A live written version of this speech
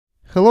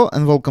Hello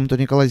and welcome to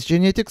Nikolay's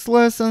genetics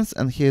lessons,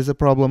 and here is a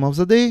problem of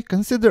the day.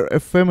 Consider a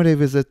family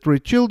with 3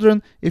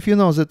 children. If you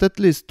know that at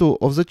least 2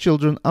 of the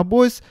children are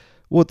boys,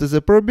 what is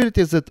the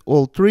probability that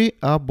all 3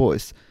 are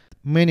boys?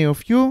 Many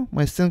of you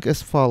may think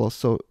as follows.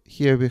 So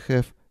here we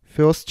have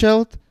first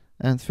child,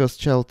 and first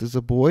child is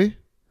a boy.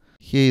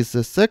 Here is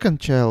the second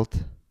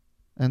child,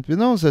 and we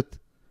know that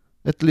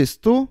at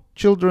least 2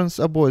 children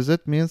are boys.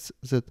 That means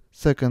that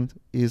second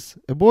is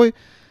a boy,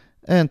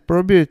 and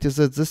probability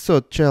that the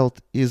third child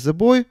is a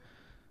boy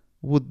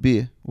would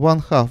be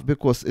 1/2,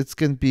 because it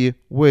can be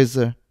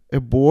whether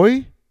a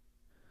boy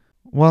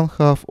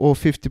 1/2 or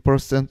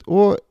 50%,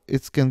 or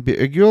it can be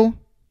a girl,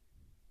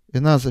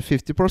 another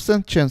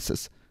 50%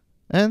 chances,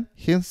 and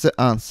hence the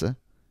answer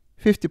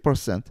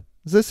 50%.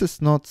 This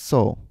is not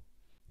so.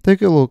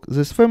 Take a look.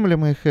 This family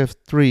may have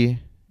 3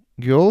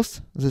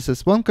 girls. This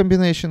is one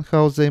combination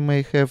how they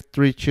may have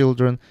 3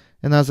 children.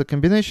 Another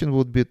combination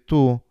would be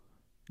 2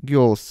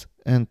 girls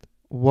and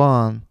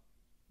 1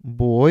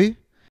 boy.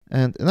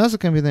 And another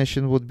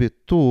combination would be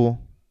 2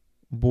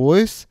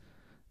 boys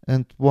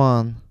and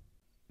 1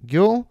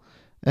 girl.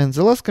 And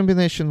the last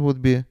combination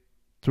would be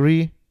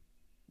 3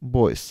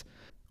 boys.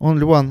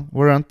 Only one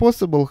variant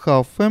possible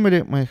how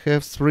family may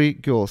have 3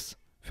 girls.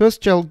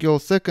 First child girl,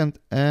 second,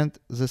 and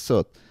the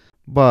third.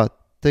 But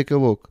take a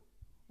look.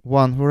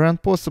 One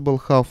variant possible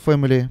how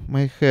family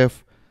may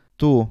have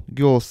 2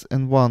 girls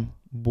and 1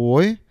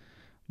 boy.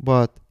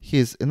 But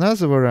here's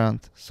another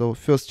variant. So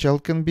first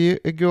child can be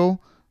a girl,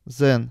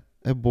 then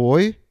a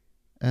boy,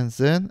 and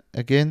then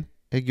again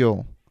a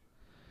girl.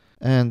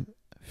 And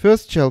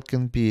first child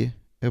can be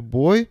a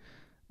boy,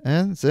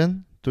 and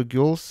then 2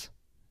 girls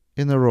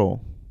in a row.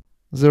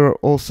 There are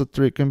also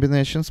 3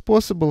 combinations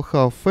possible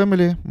how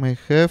family may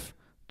have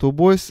 2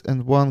 boys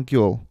and 1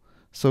 girl.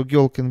 So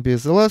girl can be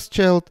the last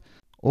child,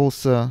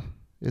 also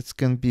it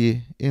can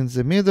be in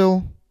the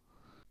middle,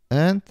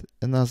 and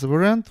another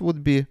variant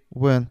would be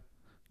when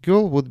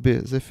girl would be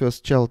the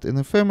first child in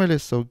a family,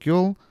 so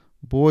girl,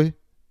 boy,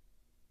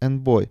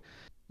 and boy.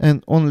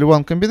 And only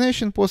one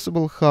combination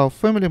possible how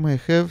family may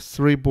have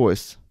 3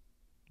 boys.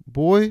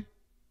 Boy,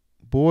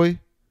 boy,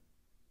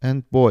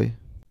 and boy.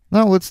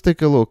 Now let's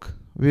take a look.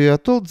 We are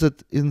told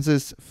that in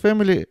this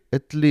family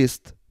at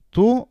least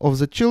 2 of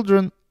the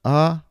children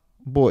are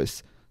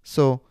boys.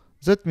 So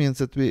that means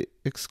that we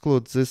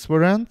exclude this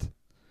variant,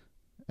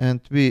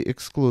 and we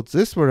exclude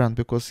this variant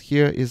because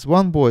here is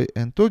 1 boy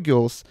and 2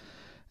 girls.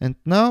 And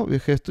now we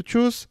have to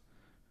choose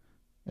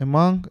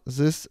among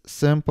this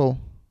sample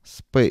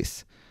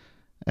space,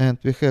 and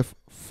we have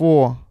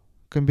 4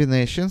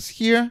 combinations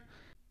here,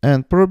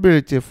 and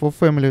probability for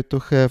family to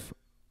have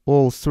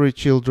all 3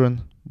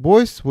 children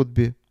boys would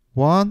be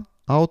 1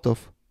 out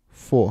of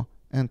 4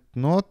 and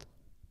not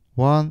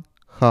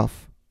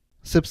 1/2.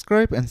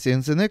 Subscribe and see you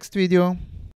in the next video.